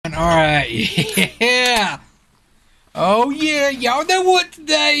Alright, yeah. Oh yeah, y'all know what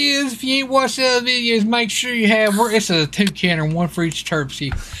today is. If you ain't watched the other videos, make sure you have. It's a 2-canner, one for each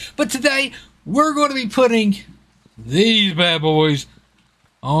turpsy. But today, we're going to be putting these bad boys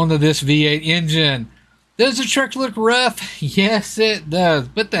onto this V8 engine. Does the truck look rough? Yes, it does,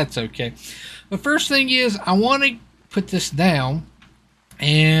 but that's okay. The first thing is, I want to put this down,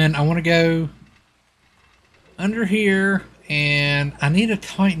 and I want to go under here, and I need to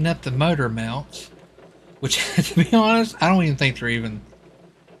tighten up the motor mounts. Which, to be honest, I don't even think they're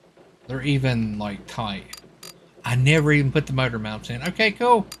even like tight. I never even put the motor mounts in. Okay,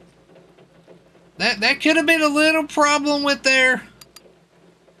 cool. That could have been a little problem with their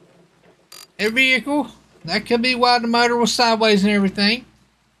vehicle. That could be why the motor was sideways and everything.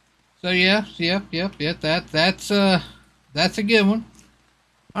 So yeah, that's a good one.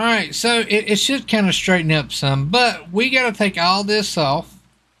 All right, so it should kind of straighten up some, but we got to take all this off.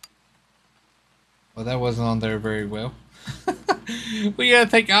 Well, that wasn't on there very well. We gotta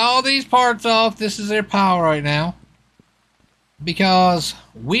take all these parts off. This is their pile right now. Because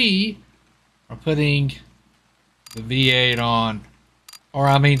we are putting the V8 on. Or,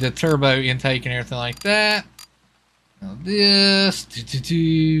 I mean, the turbo intake and everything like that. Now this.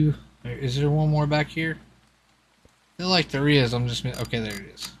 Is there one more back here? I feel like there is. I'm just... Okay, there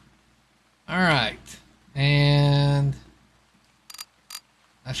it is. Alright. And...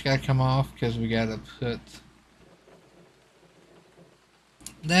 that's gotta come off because we gotta put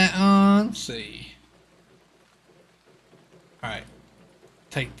that on. Let's see. Alright.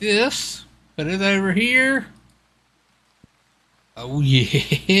 Take this, put it over here. Oh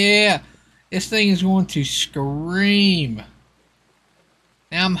yeah. This thing is going to scream.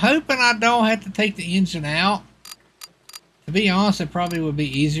 Now I'm hoping I don't have to take the engine out. To be honest, it probably would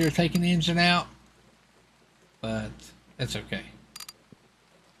be easier taking the engine out. But that's okay.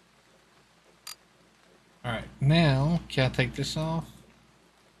 Alright, now, can I take this off?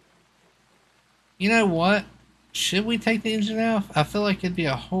 You know what? Should we take the engine off? I feel like it'd be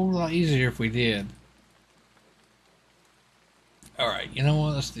a whole lot easier if we did. Alright, you know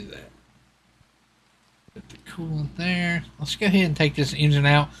what? Let's do that. Put the coolant there. Let's go ahead and take this engine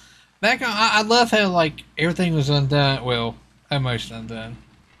out. Back on, I love how, like, everything was undone. Well, almost undone.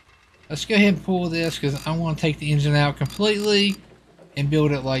 Let's go ahead and pull this, because I want to take the engine out completely and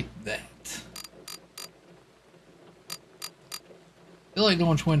build it like that. I feel like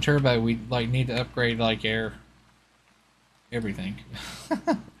doing twin turbo, we like need to upgrade like everything.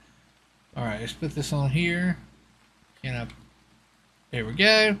 All right, let's put this on here. There we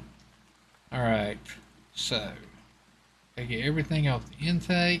go. All right, so I get everything off the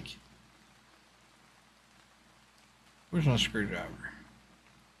intake. Where's my screwdriver?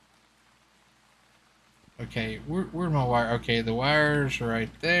 Okay, where's my wire? Okay, the wires are right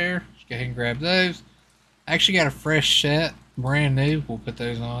there. Let's go ahead and grab those. I actually got a fresh set. Brand new. We'll put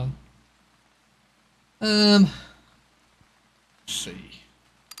those on. Let's see.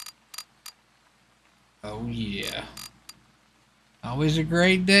 Oh yeah. Always a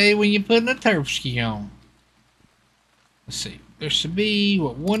great day when you're putting a Terpski on. Let's see. There should be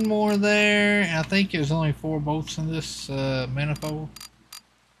one more there. And I think there's only 4 bolts in this manifold.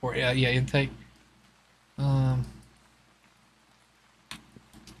 Or yeah, intake.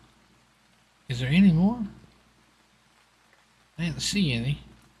 Is there any more? I didn't see any.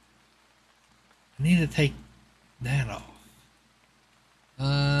 I need to take that off.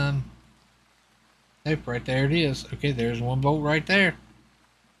 Nope, right there it is. Okay, there's 1 bolt right there.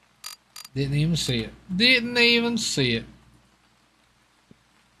 Didn't even see it. Didn't even see it.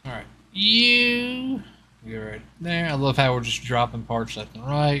 Alright, you're right there. I love how we're just dropping parts left and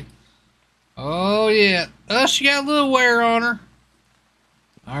right. Oh yeah. Oh, she got a little wear on her.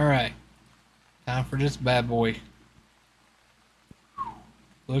 Alright. Time for this bad boy.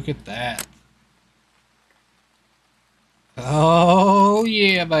 Look at that. Oh,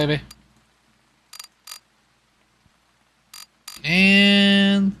 yeah, baby.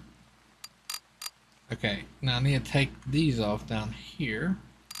 And... okay, now I need to take these off down here.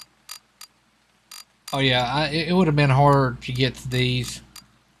 Oh, yeah, it would have been hard to get to these.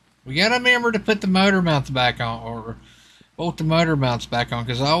 We got to remember to put the motor mounts back on, or bolt the motor mounts back on,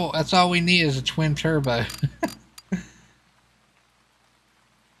 because that's all we need is a twin turbo.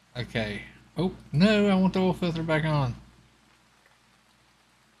 Okay. Oh, no, I want the oil filter back on.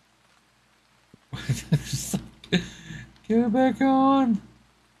 Get it back on.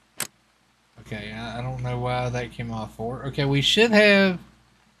 Okay, I don't know why that came off for. Okay, we should have, I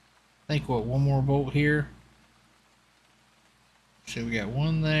think, one more bolt here. So we got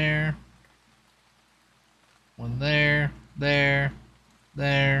one there. One there.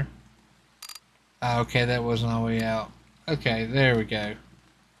 There. Oh, okay, that wasn't all the way out. Okay, there we go.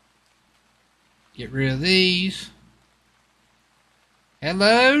 Get rid of these.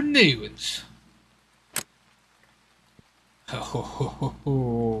 Hello, new ones.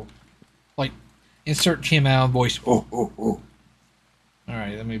 Oh, like, insert Tim Allen voice. Oh.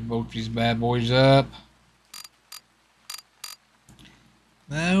 Alright, let me bolt these bad boys up.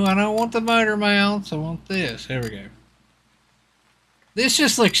 No, I don't want the motor mounts. I want this. There we go. This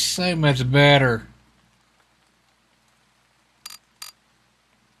just looks so much better.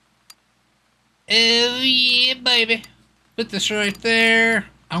 Oh, yeah, baby. Put this right there.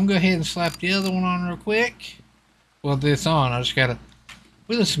 I'm going to go ahead and slap the other one on real quick. Well, this on. I just got to...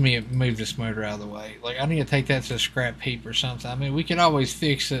 Well, let me move this motor out of the way. Like, I need to take that to the scrap heap or something. I mean, we could always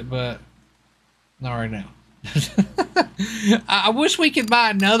fix it, but not right now. I wish we could buy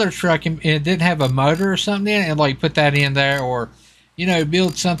another truck and it didn't have a motor or something in it and, like, put that in there or, you know,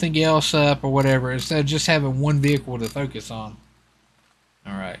 build something else up or whatever instead of just having one vehicle to focus on.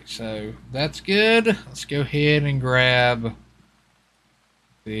 Alright, so that's good. Let's go ahead and grab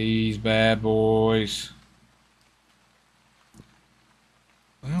these bad boys.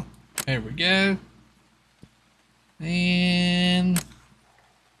 Well, there we go. And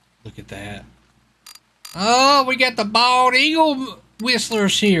look at that. Oh, we got the bald eagle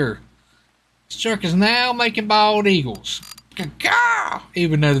whistlers here. This truck is now making bald eagles.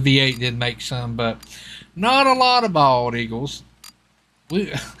 Even though the V8 did make some, but not a lot of bald eagles.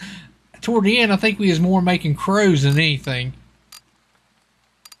 Toward the end, I think we was more making crows than anything.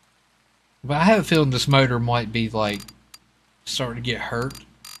 But I have a feeling this motor might be like starting to get hurt.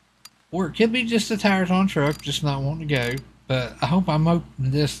 Or it could be just the tires on the truck, just not wanting to go. But I hope I'm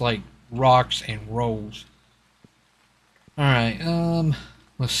opening this like rocks and rolls. Alright,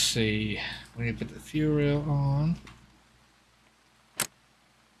 let's see. We need to put the fuel rail on.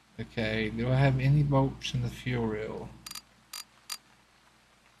 Okay, do I have any bolts in the fuel rail?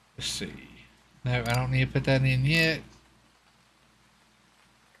 Let's see. No, I don't need to put that in yet.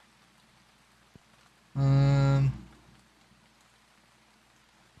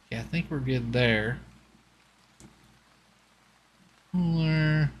 Yeah, I think we're good there.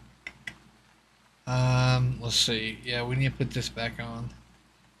 Let's see. Yeah, we need to put this back on.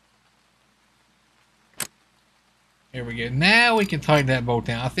 Here we go. Now we can tighten that bolt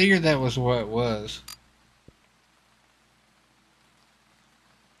down. I figured that was what it was.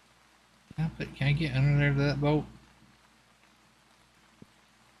 Can I get under there to that bolt?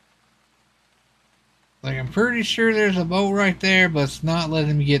 Like, I'm pretty sure there's a bolt right there, but it's not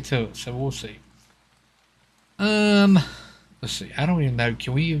letting me get to it, so we'll see. Let's see. I don't even know.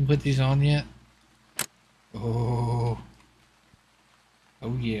 Can we even put these on yet? Oh.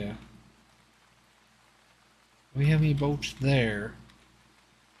 Oh, yeah. Do we have any bolts there?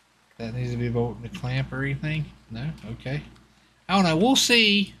 That needs to be bolted in the clamp or anything? No? Okay. I don't know. We'll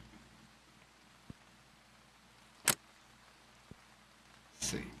see.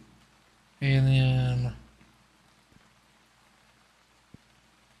 Let's see. And then...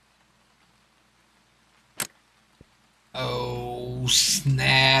 Oh,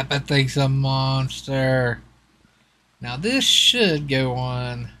 snap. That thing's a monster. Now, this should go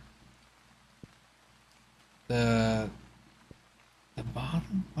on the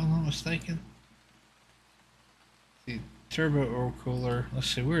bottom, if I'm not mistaken. The turbo oil cooler. Let's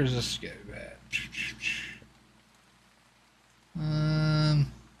see, where does this go at?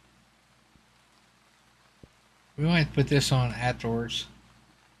 We might put this on afterwards.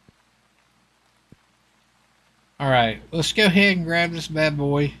 Alright, let's go ahead and grab this bad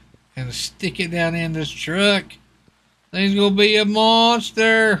boy and stick it down in this truck. Thing's gonna be a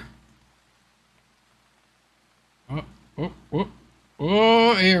monster.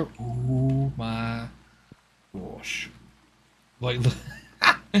 Oh, here. Oh my gosh. Like,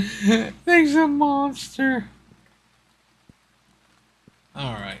 thing's a monster.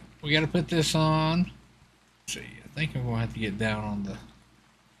 Alright, we gotta put this on. Let's see, I think I'm gonna have to get down on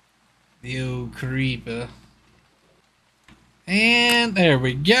the old creeper. And there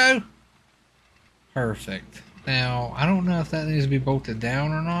we go. Perfect. Now, I don't know if that needs to be bolted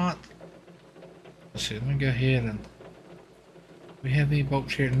down or not. Let's see, let me go ahead and... We have any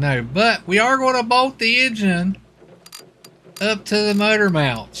bolts here? No, but we are going to bolt the engine up to the motor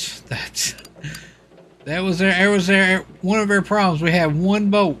mounts. That was there. One of our problems. We had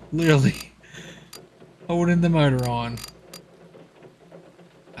one bolt, literally, holding the motor on.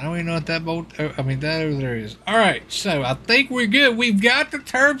 I don't even know what that bolt... I mean, that over there is. Alright, so I think we're good. We've got the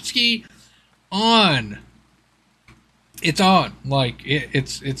Turbski on. It's on. Like,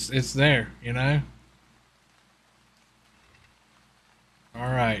 it's there, you know?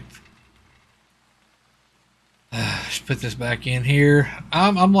 right. Let's put this back in here.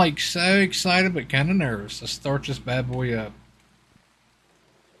 I'm like so excited but kind of nervous. Let's start this bad boy up.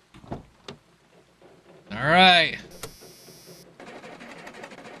 All right.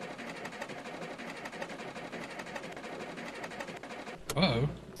 Uh-oh.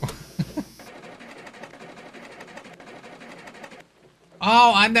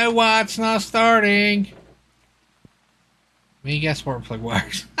 Oh, I know why it's not starting. I mean, guess where plug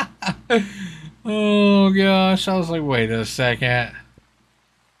works. Oh gosh, I was like, wait a second.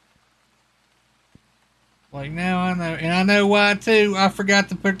 Like now I know, and I know why too. I forgot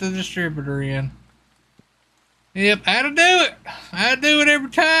to put the distributor in. Yep, I had to do it. I had to do it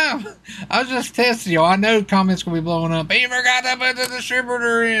every time. I was just testing y'all. I know the comments gonna be blowing up. He forgot to put the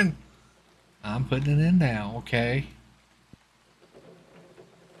distributor in. I'm putting it in now, okay?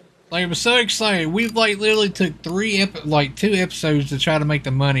 Like, I was so excited. We've like literally took 2 episodes to try to make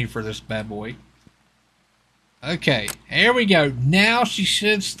the money for this bad boy. Okay, here we go. Now she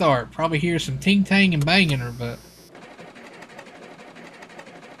should start. Probably hear some ting tang and banging her, but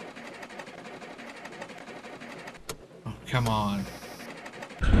oh, come on.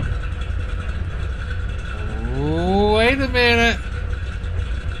 Oh, wait a minute.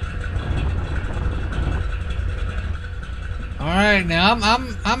 All right, now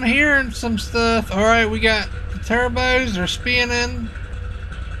I'm hearing some stuff. All right, we got the turbos are spinning.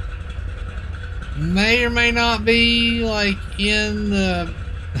 May or may not be like in the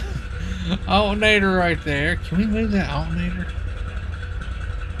alternator right there. Can we move that alternator?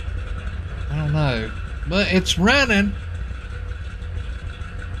 I don't know, but it's running.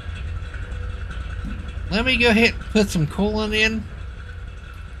 Let me go ahead and put some coolant in.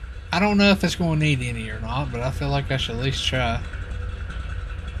 I don't know if it's going to need any or not, but I feel like I should at least try.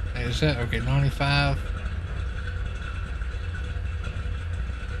 Hey, is that okay? 95.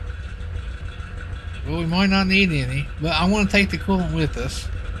 Well, we might not need any, but I want to take the coolant with us.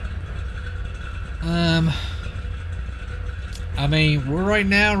 I mean, we're right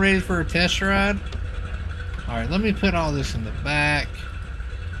now ready for a test ride. Alright, let me put all this in the back.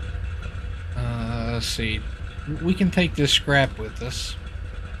 Let's see. We can take this scrap with us.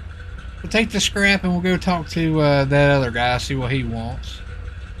 We'll take the scrap and we'll go talk to that other guy, see what he wants.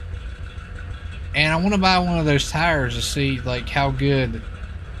 And I want to buy one of those tires to see like how good,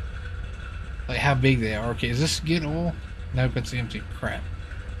 like how big they are. Okay, is this good oil? Nope, it's empty. Crap.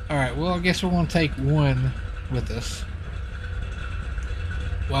 Alright, well I guess we're going to take one with us.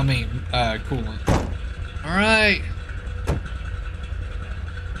 Well, I mean, coolant. Alright.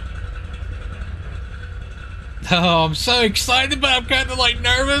 Oh, I'm so excited, but I'm kind of like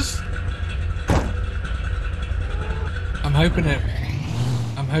nervous. I'm hoping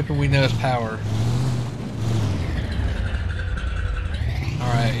we know its power.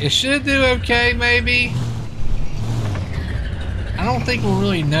 Alright, it should do okay, maybe. I don't think we'll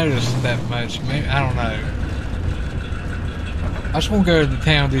really notice that much. Maybe, I don't know. I just want to go to the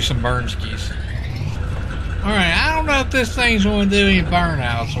town and do some burn skis. Alright, I don't know if this thing's going to do any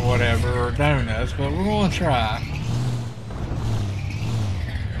burnouts or whatever, or donuts, but we're going to try.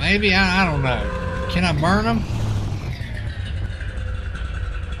 Maybe, I don't know. Can I burn them?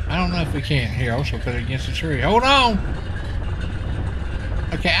 I don't know if we can. Here, I'll also put it against the tree. Hold on!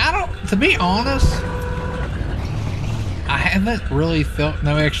 Okay, to be honest, I haven't really felt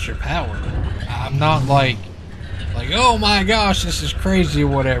no extra power. I'm not like, oh my gosh, this is crazy or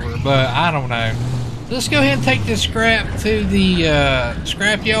whatever, but I don't know. So let's go ahead and take this scrap to the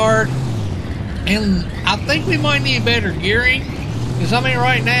scrap yard, and I think we might need better gearing, because I mean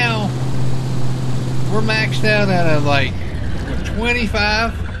right now, we're maxed out at like, what,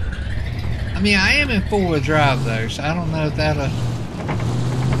 25? I mean, I am in 4-wheel drive though, so I don't know if that'll...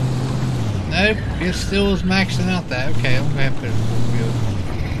 Nope, it still is maxing out that. Okay, I'm gonna have to put it in 4-wheel.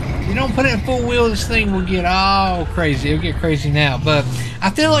 If you don't put it in 4-wheel, this thing will get all crazy. It'll get crazy now, but I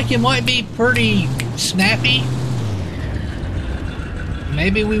feel like it might be pretty snappy.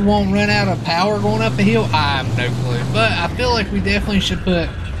 Maybe we won't run out of power going up a hill. I have no clue, but I feel like we definitely should put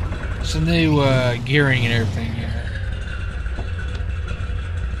some new gearing and everything in it.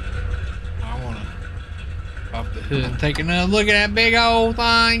 I want to pop the hood and take another look at that big old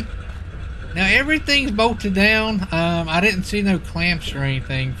thing. Now everything's bolted down. I didn't see no clamps or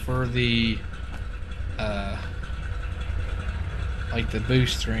anything for the like the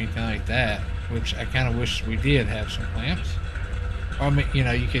boost or anything like that, which I kind of wish we did have some clamps. Or, I mean, you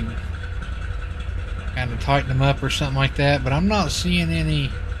know, you can kind of tighten them up or something like that, but I'm not seeing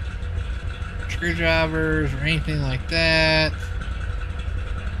any screwdrivers or anything like that.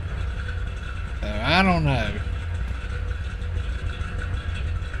 So I don't know.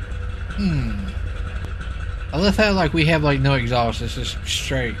 I love how like we have like no exhaust. It's just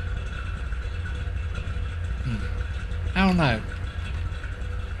straight. I don't know.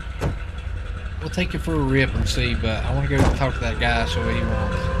 We'll take it for a rip and see, but I want to go talk to that guy, see what he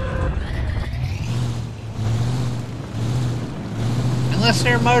wants. Unless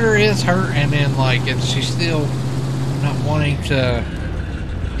their motor is hurt and then like she's still not wanting to,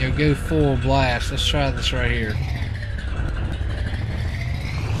 you know, go full blast. Let's try this right here.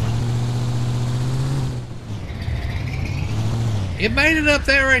 It made it up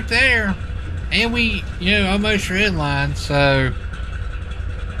there right there. And we, you know, almost redlined, so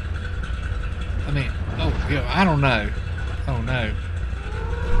I mean, oh, you know, I don't know. Oh no.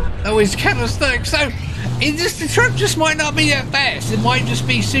 Oh, he's kind of stuck. So, the truck just might not be that fast. It might just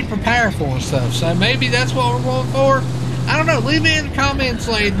be super powerful and stuff. So maybe that's what we're going for. I don't know. Leave it in the comments.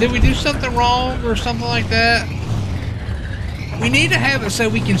 Like, did we do something wrong or something like that? We need to have it so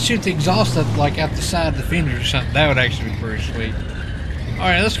we can shoot the exhaust up like out the side of the fender or something. That would actually be pretty sweet. All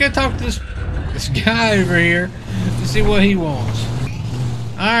right, let's go talk to this guy over here to see what he wants.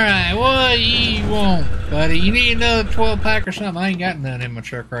 Alright, what you want, buddy? You need another 12-pack or something? I ain't got none in my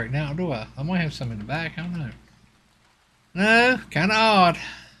truck right now, do I? I might have some in the back, I don't know. No, kind of odd.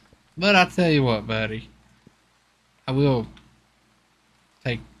 But I'll tell you what, buddy. I will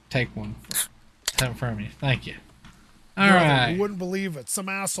take one from you. Thank you. Alright. You wouldn't believe it. Some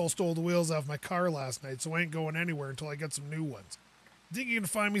asshole stole the wheels off my car last night, so I ain't going anywhere until I get some new ones. Think you can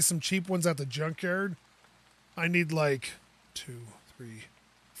find me some cheap ones at the junkyard? I need like 2, 3,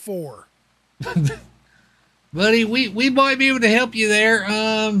 4. Buddy, we might be able to help you there.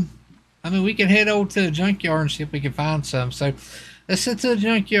 I mean, we can head over to the junkyard and see if we can find some. So, let's head to the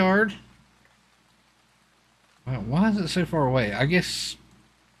junkyard. Well, why is it so far away? I guess...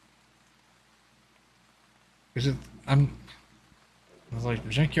 Is it... I was like,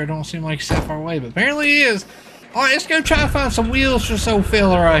 the junkyard don't seem like it's that far away, but apparently it is. Alright, let's go try to find some wheels for this old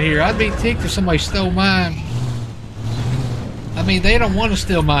fella right here. I'd be ticked if somebody stole mine. I mean, they don't want to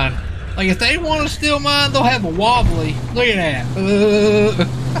steal mine. Like, if they want to steal mine, they'll have a wobbly. Look at that.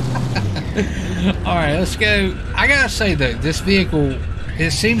 Alright, let's go. I gotta say, though, this vehicle,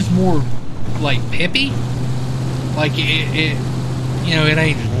 it seems more, like, peppy. Like, it you know, it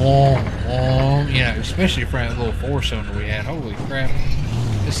ain't just long, you know, especially for that little 4-cylinder we had. Holy crap.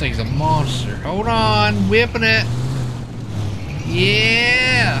 This thing's a monster. Hold on, whipping it.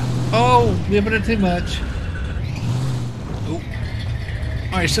 Yeah. Oh, whipping it too much.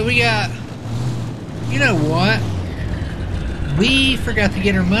 Alright, so we got, you know what? We forgot to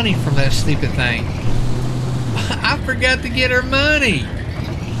get our money from that stupid thing. I forgot to get our money.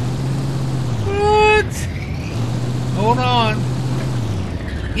 What? Hold on.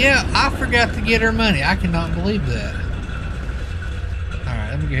 Yeah, I forgot to get our money. I cannot believe that.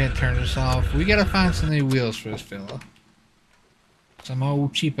 Alright, let me go ahead and turn this off. We gotta find some new wheels for this fella. Some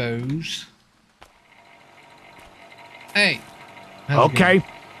old cheapos. Hey. Okay.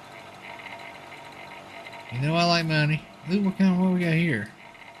 You know I like money. Look what we got here.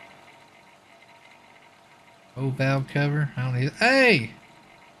 Old valve cover. I don't need it. Hey!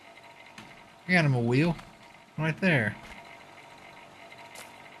 I got him a wheel. Right there.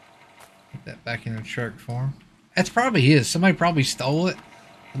 Put that back in the truck for him. That's probably his. Somebody probably stole it.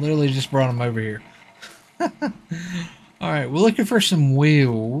 And literally just brought him over here. Alright, we're looking for some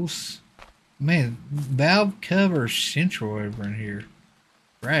wheels. Man, valve cover central over in here.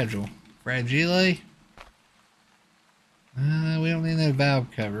 Fragile. Fragile. We don't need no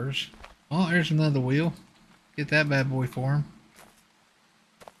valve covers. Oh, there's another wheel. Get that bad boy for him.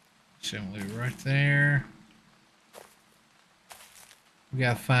 Assembly right there. We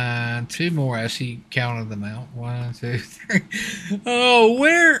gotta find 2 more as he counted them out. 1, 2, 3. Oh,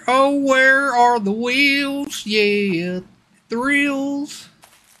 where are the wheels? Yeah, thrills.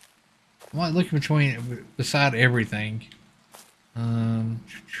 I might look between, beside everything.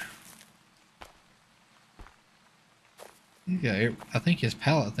 Yeah, I think his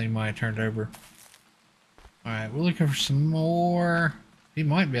pallet thing might have turned over. Alright, we're looking for some more. He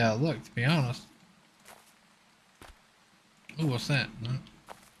might be out of luck, to be honest. Ooh, what's that?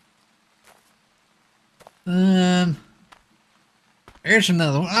 There's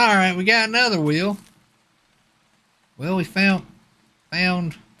another one. Alright, we got another wheel. Well, we found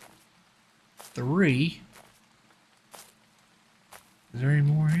 3. Is there any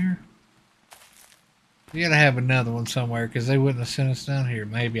more here? We gotta have another one somewhere because they wouldn't have sent us down here.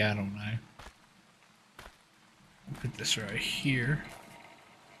 Maybe, I don't know. I'll put this right here.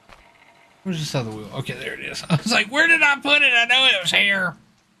 Where's this other wheel? Okay, there it is. I was like, where did I put it? I know it was here.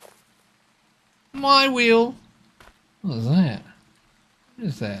 My wheel. What is that? What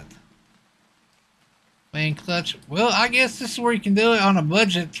is that? main clutch. Well, I guess this is where you can do it on a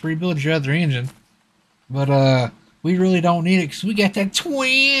budget to rebuild your other engine. But, we really don't need it because we got that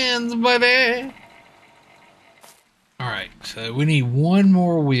twins, buddy. Alright, so we need one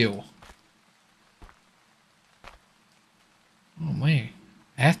more wheel. Oh, man.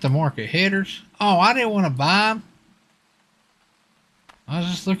 Aftermarket headers. Oh, I didn't want to buy them. I was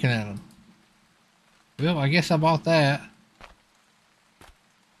just looking at them. Well, I guess I bought that.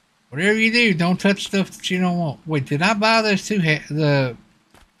 Whatever you do, don't touch stuff that you don't want. Wait, did I buy those two, the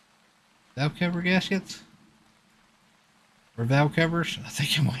valve cover gaskets? Or valve covers? I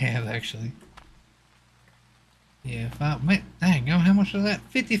think I might have, actually. Yeah, if I, man, dang, how much was that?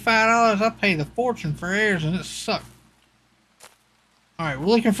 $55. I paid a fortune for airs and it sucked. Alright, we're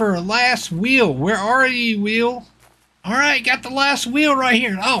looking for a last wheel. Where are you, wheel? Alright, got the last wheel right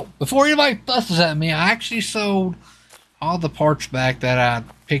here. Oh, before anybody fusses at me, I actually sold all the parts back that I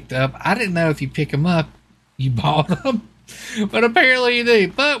picked up. I didn't know if you pick them up, you bought them. But apparently you do.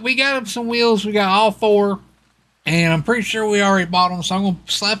 But we got them some wheels. We got all four. And I'm pretty sure we already bought them. So I'm going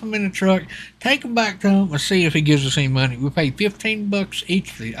to slap them in the truck, take them back to him, and see if he gives us any money. We paid $15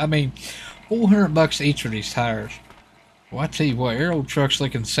 each for these. I mean, $400 each for these tires. Well, I tell you what, our old truck's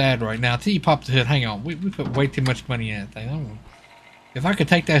looking sad right now. Until you pop the hood, hang on. We put way too much money in that thing. If I could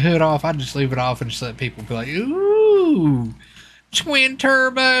take that hood off, I'd just leave it off and just let people be like, ooh, twin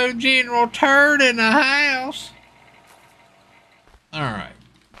turbo General Turd in the house. Alright.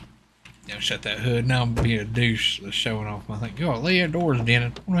 Now shut that hood. Now I'm being a douche showing off my thing. Oh, leave the doors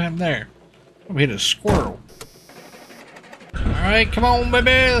dented. What happened there? I hit a squirrel. Alright, come on,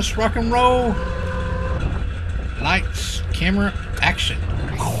 baby. Let's rock and roll. Lights, camera, action.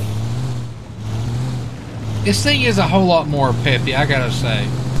 This thing is a whole lot more peppy, I gotta say.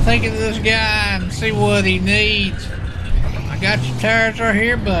 Think of this guy and see what he needs. I got your tires right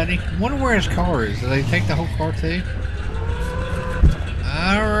here, buddy. Wonder where his car is. Do they take the whole car too?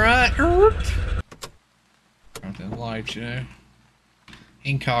 Alright. Got the lights, you know.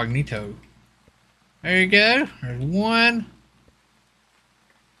 Incognito. There you go. There's 1.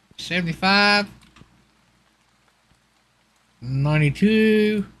 75.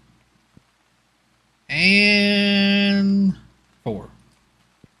 92 and 4.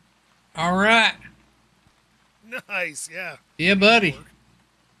 All right. Nice, yeah. Yeah, buddy.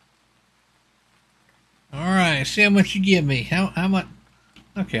 All right. See how much you give me. How much?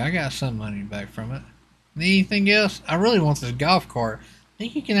 Okay, I got some money back from it. Need anything else? I really want this golf cart.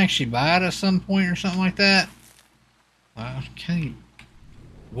 Think you can actually buy it at some point or something like that? Okay.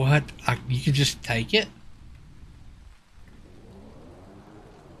 What? You could just take it?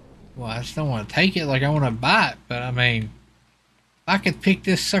 Well, I just don't want to take it like I want to buy it, but I mean, if I could pick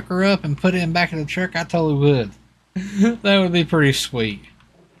this sucker up and put it in the back of the truck, I totally would. That would be pretty sweet.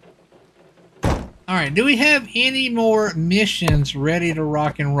 Alright, do we have any more missions ready to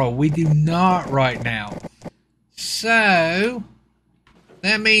rock and roll? We do not right now. So,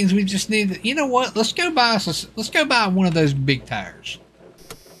 that means we just need to, you know what? Let's go buy one of those big tires.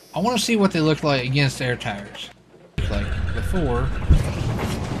 I want to see what they look like against air tires. Like before.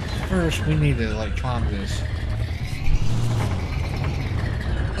 First, we need to like climb this.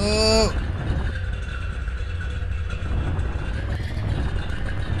 Oh.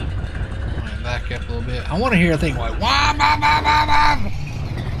 Right, back up a little bit. I want to hear a thing like wah, wah, wah, wah, wah.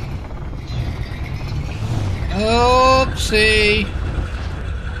 Oopsie.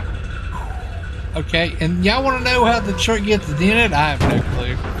 Okay, and y'all want to know how the truck gets dented? I have no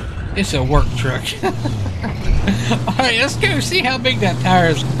clue. It's a work truck. Alright, let's go see how big that tire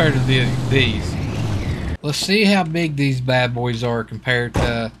is compared to these. Let's see how big these bad boys are compared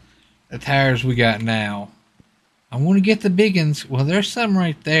to the tires we got now. I want to get the big ones. Well, there's some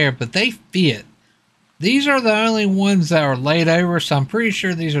right there, but they fit. These are the only ones that are laid over, so I'm pretty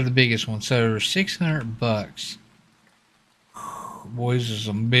sure these are the biggest ones. So they're $600. Boys, are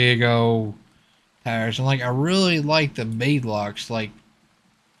some big old tires. And like, I really like the beadlocks. Like,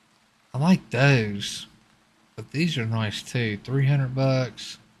 I like those. But these are nice too.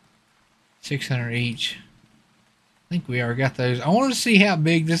 $300. $600 each. I think we already got those. I want to see how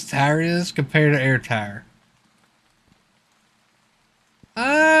big this tire is compared to air tire.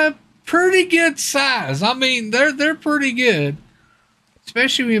 Pretty good size. I mean, they're pretty good.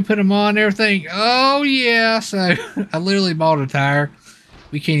 Especially when you put them on and everything. Oh yeah, so I literally bought a tire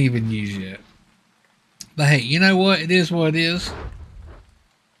we can't even use yet. But hey, you know what? It is what it is.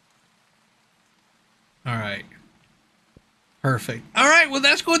 Alright. Perfect. Alright, well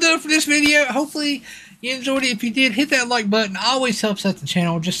that's going to do it for this video. Hopefully you enjoyed it. If you did, hit that like button. It always helps out the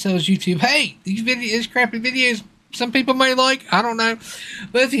channel. Just tells YouTube, hey, these crappy videos some people may like. I don't know.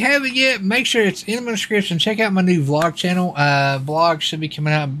 But if you haven't yet, make sure it's in the description. Check out my new vlog channel. Vlog should be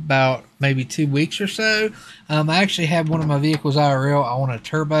coming out in about maybe 2 weeks or so. I actually have one of my vehicles IRL. I want a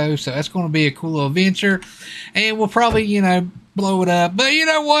turbo, so that's going to be a cool little venture. And we'll probably, you know, blow it up. But you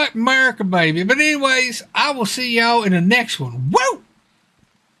know what? America, baby. But anyways, I will see y'all in the next one. Woo!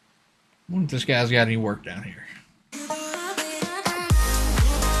 I wonder if this guy's got any work down here.